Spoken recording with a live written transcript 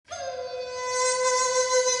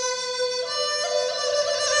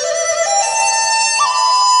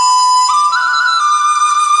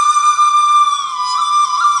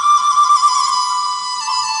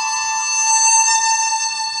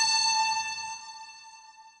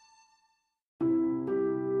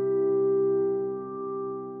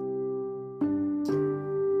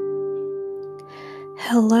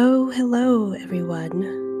Hello,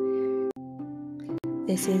 everyone.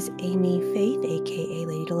 This is Amy Faith, aka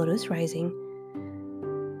Lady Lotus Rising,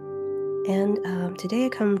 and today I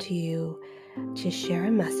come to you to share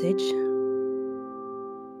a message,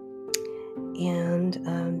 and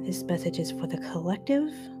this message is for the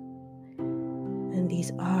collective, and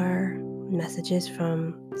these are messages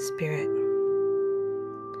from Spirit.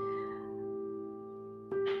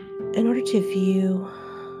 In order to view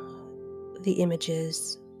the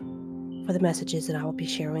images for the messages that I will be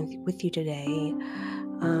sharing with you today,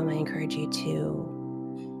 I encourage you to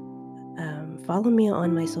follow me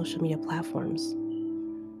on my social media platforms,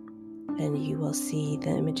 and you will see the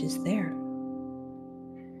images there.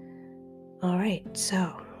 All right,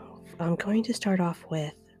 so I'm going to start off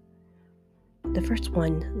with the first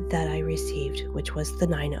one that I received, which was the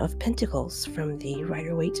Nine of Pentacles from the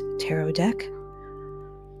Rider-Waite Tarot deck.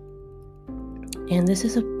 And this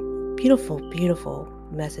is a beautiful, beautiful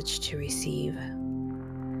message to receive,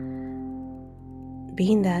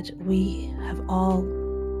 being that we have all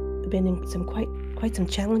been in some quite some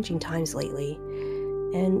challenging times lately,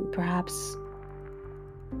 and perhaps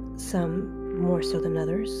some more so than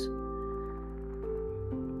others.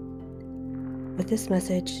 But this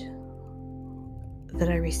message that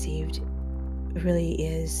I received really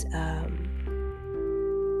is a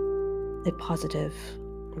positive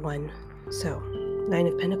one. So, Nine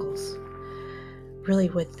of Pentacles.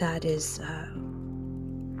 Really what that is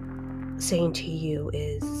saying to you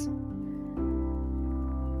is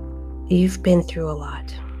you've been through a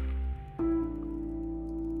lot.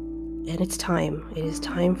 And it's time. It is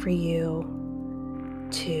time for you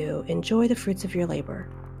to enjoy the fruits of your labor.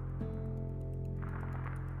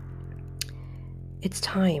 It's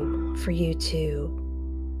time for you to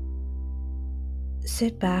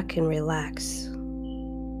sit back and relax.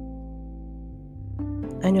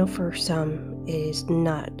 I know for some it is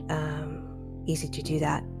not easy to do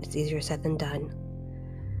that. It's easier said than done.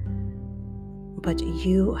 But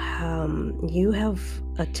you have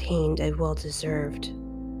attained a well-deserved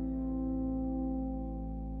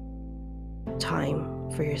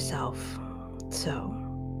time for yourself. So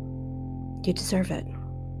you deserve it.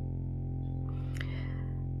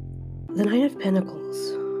 The Nine of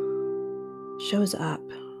Pentacles shows up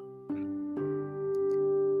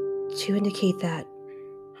to indicate that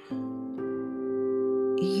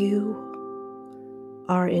you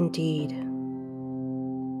are indeed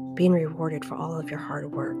being rewarded for all of your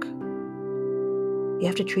hard work. You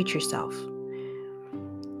have to treat yourself.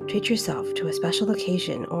 Treat yourself to a special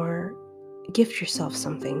occasion or gift yourself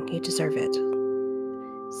something. You deserve it.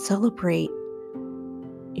 Celebrate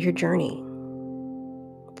your journey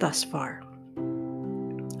thus far.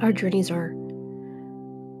 Our journeys are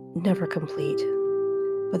never complete,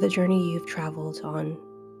 but the journey you've traveled on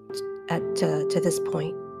to this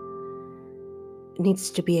point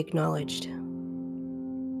needs to be acknowledged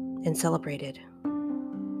and celebrated.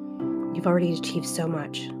 You've already achieved so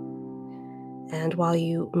much, and while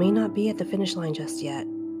you may not be at the finish line just yet,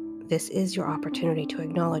 this is your opportunity to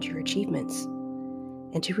acknowledge your achievements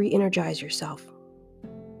and to re-energize yourself.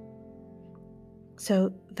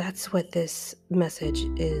 So that's what this message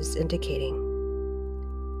is indicating.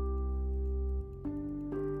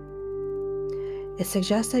 It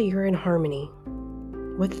suggests that you're in harmony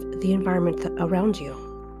with the environment around you.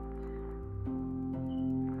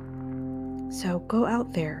 So go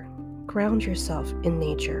out there, ground yourself in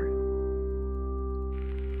nature.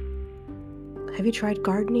 Have you tried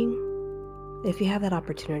gardening? If you have that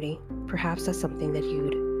opportunity, perhaps that's something that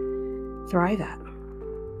you'd thrive at.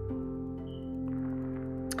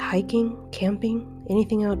 Hiking, camping,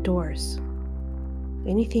 anything outdoors.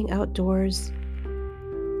 Anything outdoors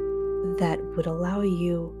that would allow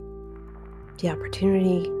you the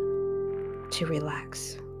opportunity to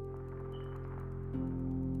relax.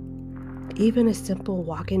 Even a simple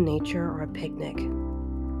walk in nature or a picnic.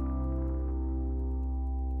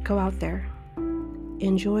 Go out there.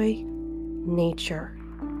 Enjoy nature.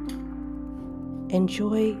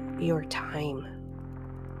 Enjoy your time.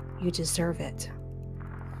 You deserve it.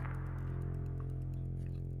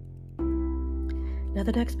 Now,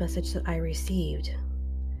 the next message that I received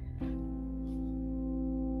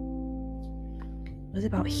was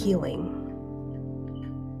about healing.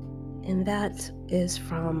 And that is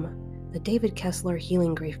from the David Kessler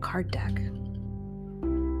Healing Grief card deck.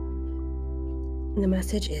 And the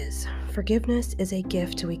message is, forgiveness is a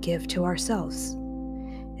gift we give to ourselves.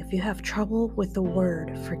 If you have trouble with the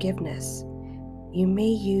word forgiveness, you may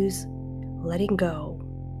use letting go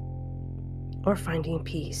or finding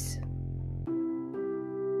peace.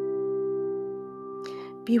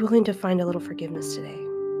 Be willing to find a little forgiveness today.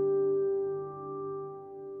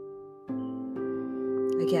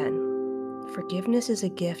 again, forgiveness is a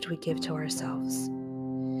gift we give to ourselves.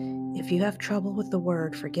 If you have trouble with the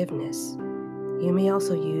word forgiveness, you may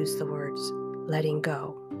also use the words letting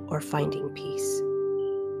go or finding peace.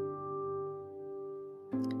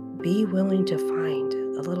 Be willing to find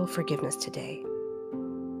a little forgiveness today.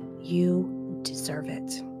 You deserve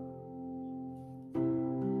it.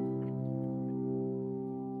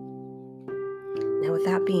 Now, with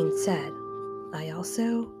that being said, I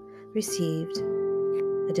also received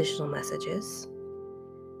additional messages.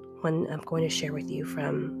 One I'm going to share with you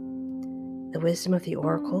from The Wisdom of the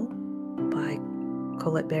Oracle by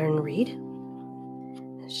Colette Baron-Reid.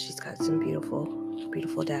 She's got some beautiful,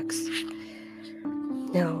 beautiful decks.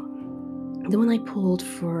 Now, the one I pulled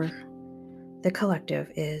for the collective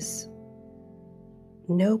is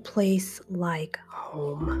No Place Like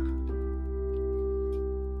Home.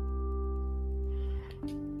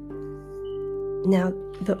 Now,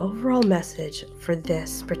 the overall message for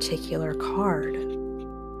this particular card,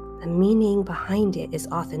 the meaning behind it is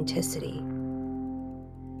authenticity.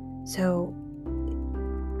 So,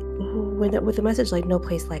 with a message like no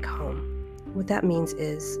place like home, what that means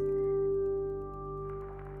is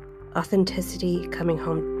authenticity, coming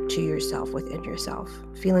home to yourself, within yourself,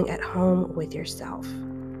 feeling at home with yourself,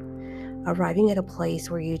 arriving at a place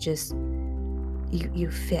where you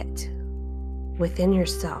fit within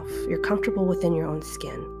yourself. You're comfortable within your own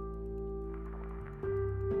skin.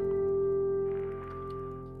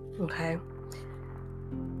 Okay?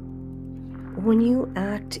 When you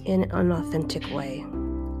act in an authentic way,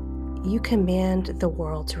 you command the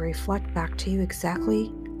world to reflect back to you exactly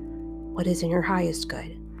what is in your highest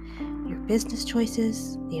good. Your business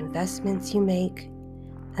choices, the investments you make,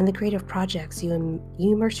 and the creative projects you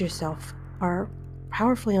immerse yourself are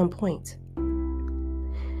powerfully on point.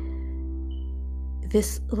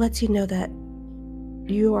 This lets you know that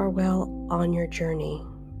you are well on your journey.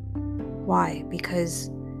 Why? Because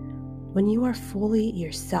when you are fully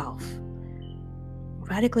yourself,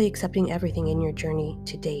 radically accepting everything in your journey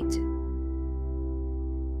to date,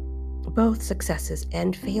 both successes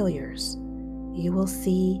and failures, you will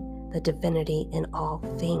see the divinity in all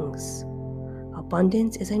things.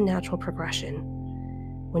 Abundance is a natural progression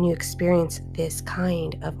when you experience this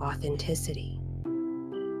kind of authenticity.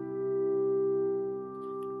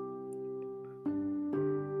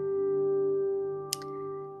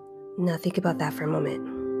 Now think about that for a moment.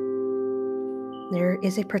 There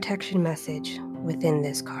is a protection message within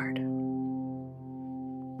this card.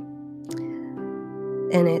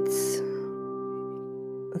 And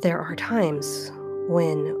there are times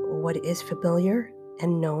when what is familiar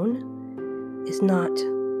and known is not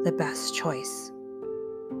the best choice.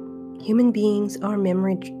 Human beings are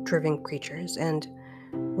memory-driven creatures, and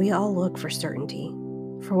we all look for certainty,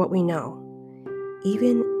 for what we know,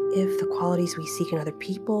 even if the qualities we seek in other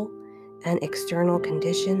people and external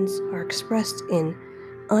conditions are expressed in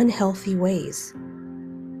unhealthy ways.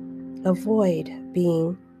 Avoid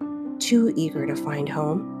being too eager to find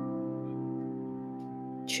home.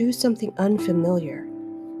 Choose something unfamiliar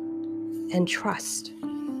and trust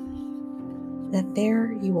that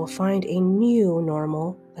there you will find a new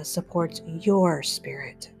normal that supports your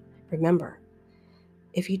spirit. Remember,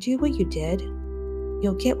 if you do what you did,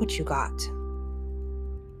 you'll get what you got.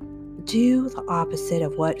 Do the opposite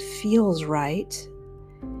of what feels right,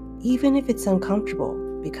 even if it's uncomfortable,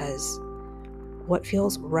 because what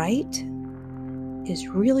feels right is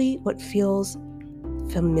really what feels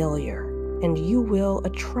familiar, and you will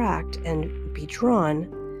attract and be drawn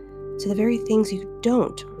to the very things you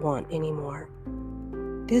don't want anymore.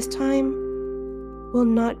 This time will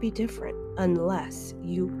not be different unless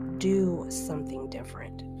you do something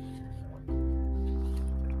different.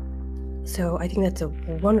 So I think that's a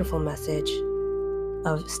wonderful message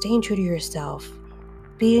of staying true to yourself,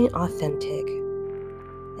 being authentic,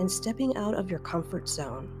 and stepping out of your comfort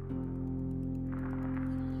zone.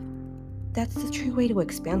 That's the true way to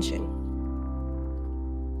expansion.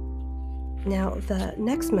 Now, the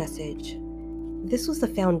next message, this was the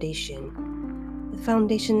foundation,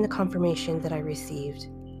 the confirmation that I received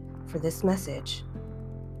for this message.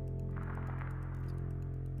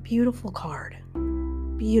 Beautiful card.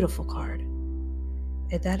 Beautiful card.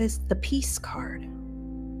 And that is the Peace card.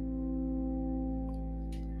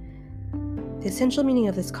 The essential meaning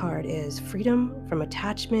of this card is freedom from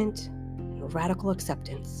attachment and radical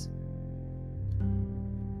acceptance.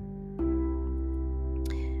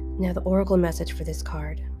 Now, the oracle message for this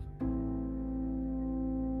card.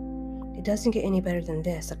 It doesn't get any better than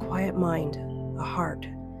this. A quiet mind, a heart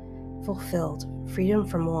fulfilled, freedom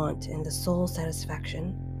from want, and the soul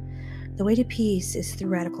satisfaction. The way to peace is through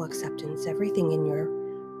radical acceptance. Everything in your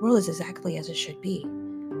world is exactly as it should be.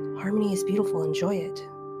 Harmony is beautiful. Enjoy it.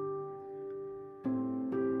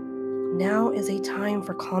 Now is a time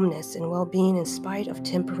for calmness and well-being in spite of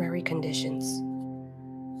temporary conditions.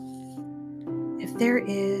 If there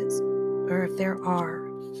is, or if there are,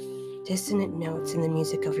 dissonant notes in the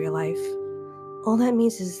music of your life, all that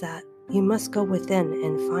means is that you must go within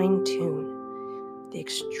and fine-tune the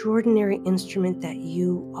extraordinary instrument that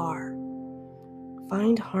you are.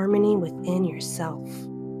 Find harmony within yourself,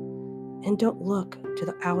 and don't look to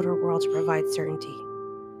the outer world to provide certainty.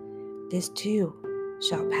 This too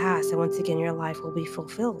shall pass, and once again your life will be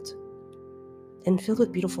fulfilled and filled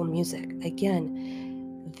with beautiful music.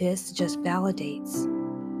 Again, this just validates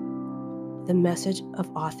the message of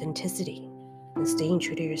authenticity and staying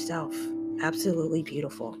true to yourself. Absolutely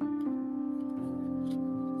beautiful.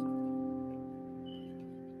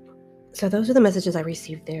 So those are the messages I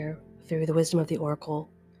received there through the Wisdom of the Oracle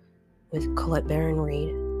with Colette Baron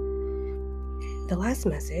Reid. The last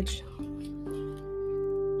message,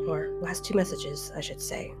 or last two messages, I should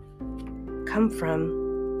say, come from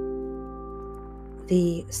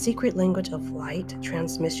the Secret Language of Light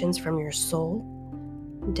Transmissions from Your Soul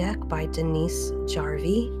deck by Denise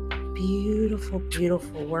Jarvie. Beautiful,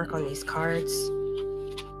 beautiful work on these cards.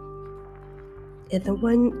 And the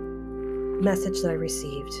one message that I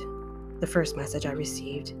received, the first message I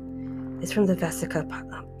received, is from the Vesica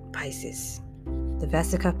Pisces. The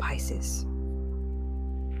Vesica Pisces.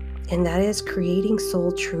 And that is creating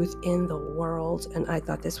soul truth in the world. And I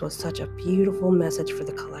thought this was such a beautiful message for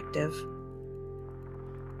the collective.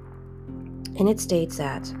 And it states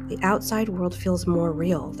that the outside world feels more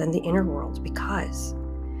real than the inner world because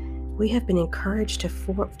we have been encouraged to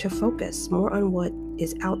focus more on what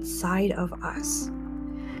is outside of us.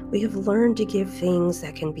 We have learned to give things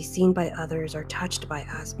that can be seen by others or touched by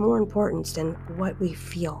us more importance than what we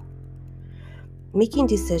feel. Making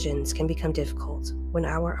decisions can become difficult when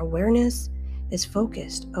our awareness is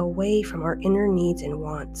focused away from our inner needs and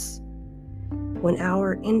wants. When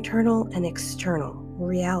our internal and external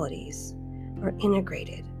realities are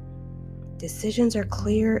integrated, decisions are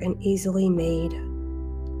clear and easily made.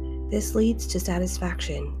 This leads to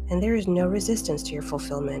satisfaction, and there is no resistance to your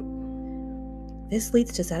fulfillment. This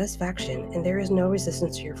leads to satisfaction, and there is no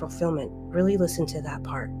resistance to your fulfillment. Really listen to that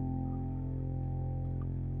part.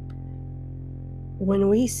 When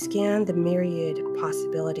we scan the myriad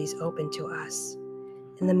possibilities open to us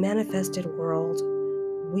in the manifested world,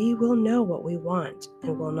 we will know what we want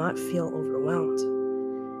and will not feel overwhelmed.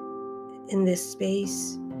 In this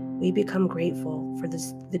space, we become grateful for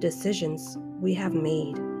the decisions we have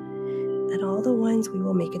made and all the ones we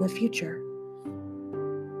will make in the future.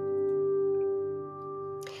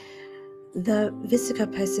 The Vesica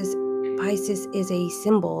Pisces is a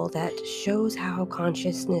symbol that shows how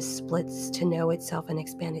consciousness splits to know itself and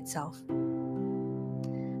expand itself.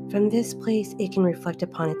 From this place, it can reflect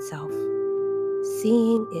upon itself,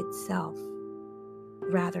 seeing itself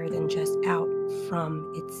rather than just out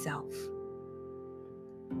from itself.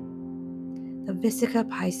 The Vesica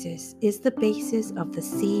Pisces is the basis of the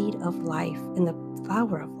seed of life and the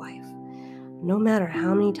flower of life. No matter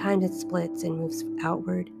how many times it splits and moves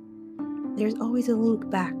outward, there's always a link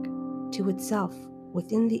back to itself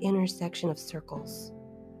within the intersection of circles.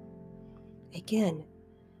 Again,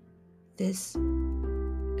 this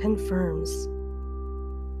confirms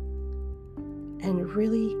and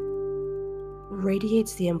really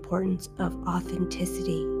radiates the importance of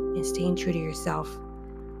authenticity and staying true to yourself.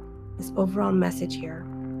 This overall message here,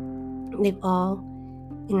 they've all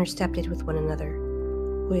intercepted with one another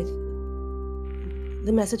with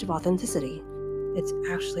the message of authenticity.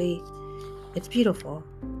 It's beautiful.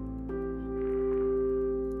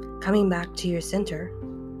 Coming back to your center,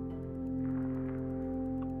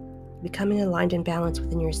 becoming aligned and balanced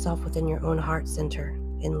within yourself, within your own heart center,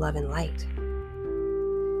 in love and light.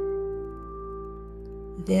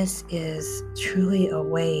 This is truly a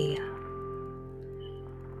way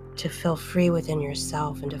to feel free within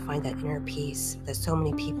yourself and to find that inner peace that so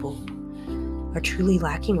many people are truly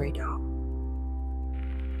lacking right now.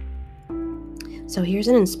 So here's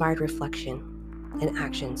an inspired reflection and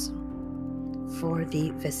actions for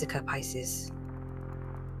the Vesica Pisces.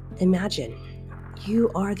 Imagine you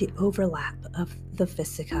are the overlap of the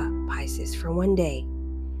Vesica Pisces for one day.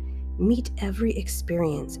 Meet every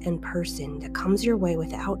experience and person that comes your way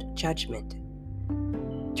without judgment.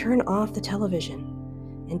 Turn off the television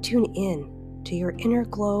and tune in to your inner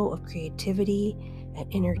glow of creativity and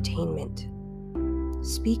entertainment.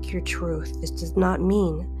 Speak your truth. This does not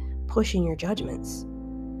mean pushing your judgments.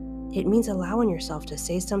 It means allowing yourself to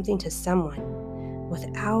say something to someone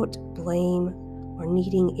without blame or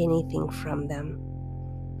needing anything from them.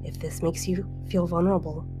 If this makes you feel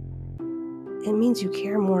vulnerable, it means you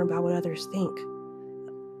care more about what others think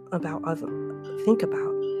about,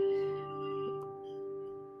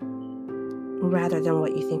 rather than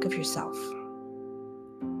what you think of yourself.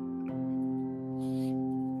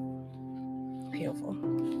 Beautiful.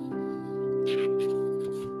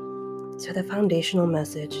 So the foundational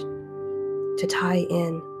message to tie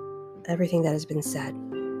in everything that has been said,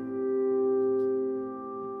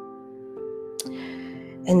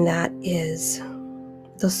 and that is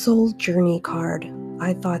the Soul Journey card.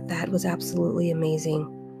 I thought that was absolutely amazing.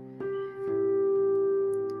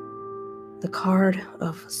 The card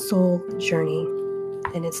of Soul Journey,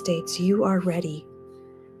 and it states, you are ready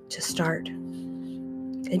to start.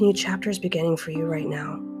 A new chapter is beginning for you right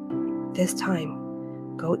now. This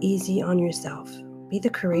time, go easy on yourself. Be the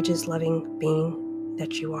courageous, loving being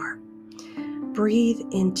that you are. Breathe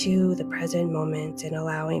into the present moment and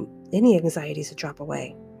allowing any anxieties to drop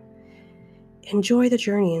away. Enjoy the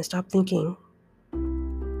journey and stop thinking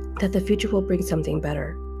that the future will bring something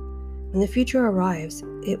better. When the future arrives,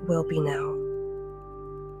 it will be now.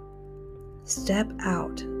 Step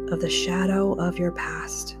out of the shadow of your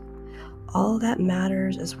past. All that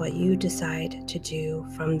matters is what you decide to do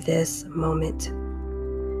from this moment.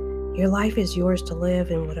 Your life is yours to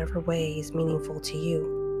live in whatever way is meaningful to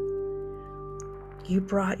you. You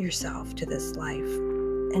brought yourself to this life,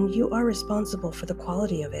 and you are responsible for the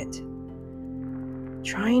quality of it.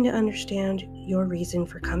 Trying to understand your reason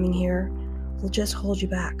for coming here will just hold you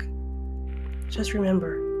back. Just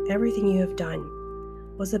remember, everything you have done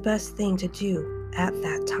was the best thing to do at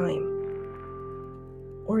that time.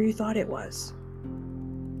 Or you thought it was.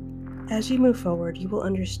 As you move forward, you will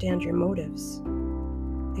understand your motives.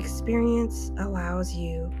 Experience allows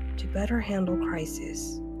you to better handle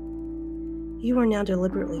crisis. You are now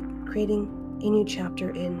deliberately creating a new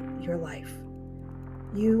chapter in your life.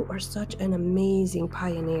 You are such an amazing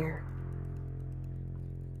pioneer.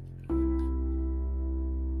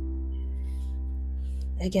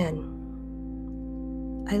 Again,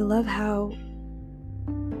 I love how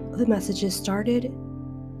the messages started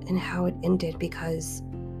and how it ended, because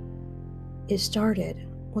it started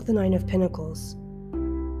with the Nine of Pentacles,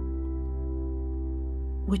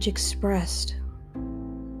 which expressed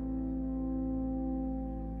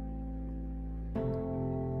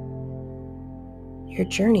your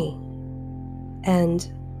journey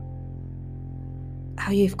and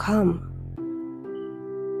how you've come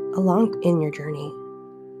along in your journey.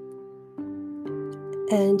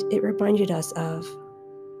 And it reminded us of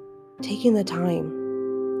taking the time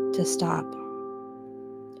to stop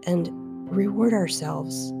and reward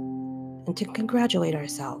ourselves and to congratulate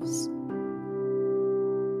ourselves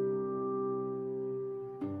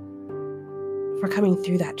for coming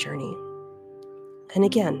through that journey. And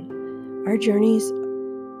again, our journeys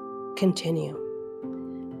continue,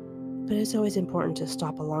 but it's always important to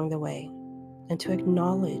stop along the way and to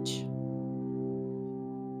acknowledge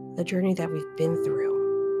the journey that we've been through,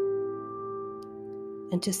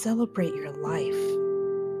 and to celebrate your life,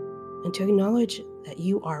 and to acknowledge that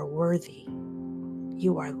you are worthy,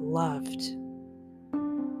 you are loved,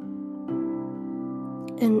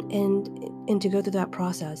 and to go through that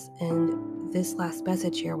process. And this last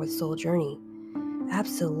message here with Soul Journey,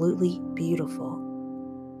 absolutely beautiful.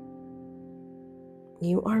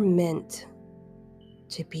 You are meant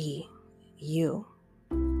to be you.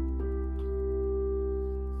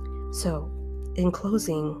 So, in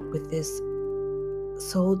closing with this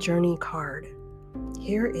Soul Journey card,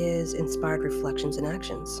 here is inspired reflections and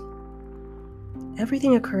actions.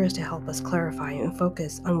 Everything occurs to help us clarify and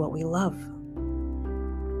focus on what we love.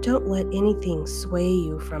 Don't let anything sway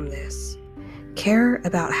you from this. Care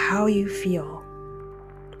about how you feel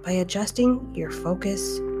by adjusting your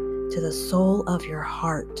focus to the soul of your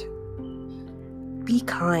heart. Be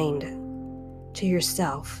kind to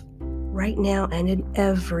yourself right now and in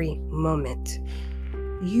every moment.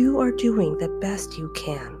 You are doing the best you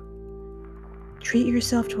can. Treat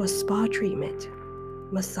yourself to a spa treatment,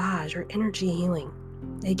 massage, or energy healing.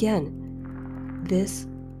 Again, this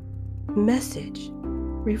message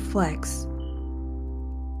reflects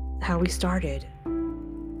how we started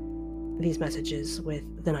these messages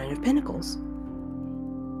with the Nine of Pentacles.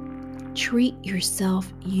 Treat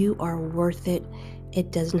yourself. You are worth it.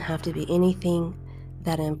 It doesn't have to be anything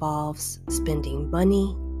that involves spending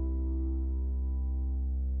money.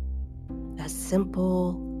 A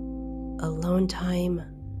simple alone time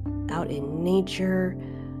out in nature,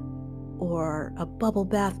 or a bubble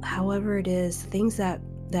bath, however it is, things that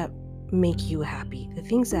make you happy. The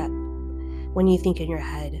things that when you think in your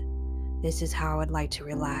head, this is how I'd like to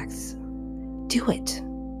relax, do it.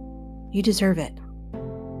 You deserve it.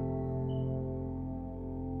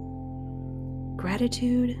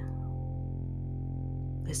 Gratitude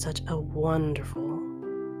is such a wonderful,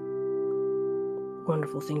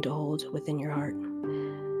 wonderful thing to hold within your heart.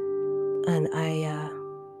 And I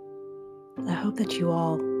hope that you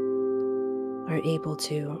all are able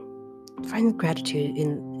to find gratitude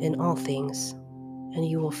in all things. And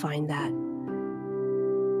you will find that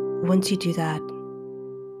once you do that,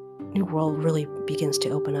 your world really begins to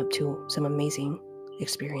open up to some amazing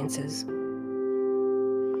experiences.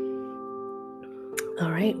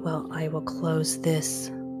 All right, well, I will close this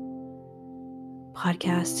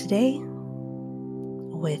podcast today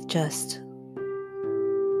with just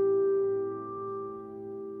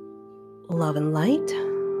love and light.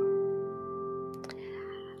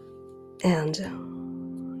 And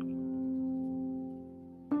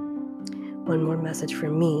one more message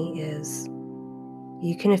from me is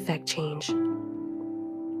you can affect change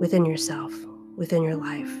within yourself, within your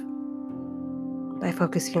life, by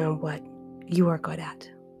focusing on what you are good at.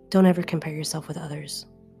 Don't ever compare yourself with others.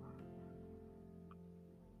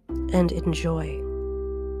 And enjoy.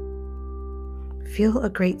 Feel a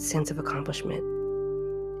great sense of accomplishment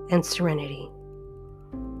and serenity.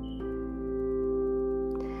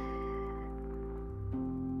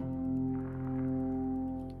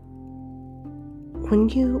 When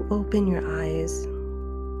you open your eyes,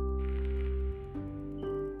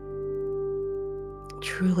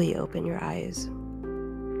 truly open your eyes,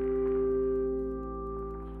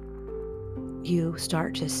 you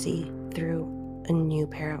start to see through a new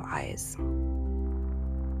pair of eyes.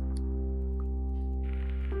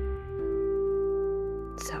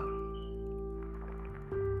 So,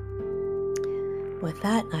 with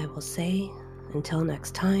that, I will say, until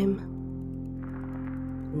next time,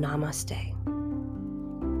 namaste.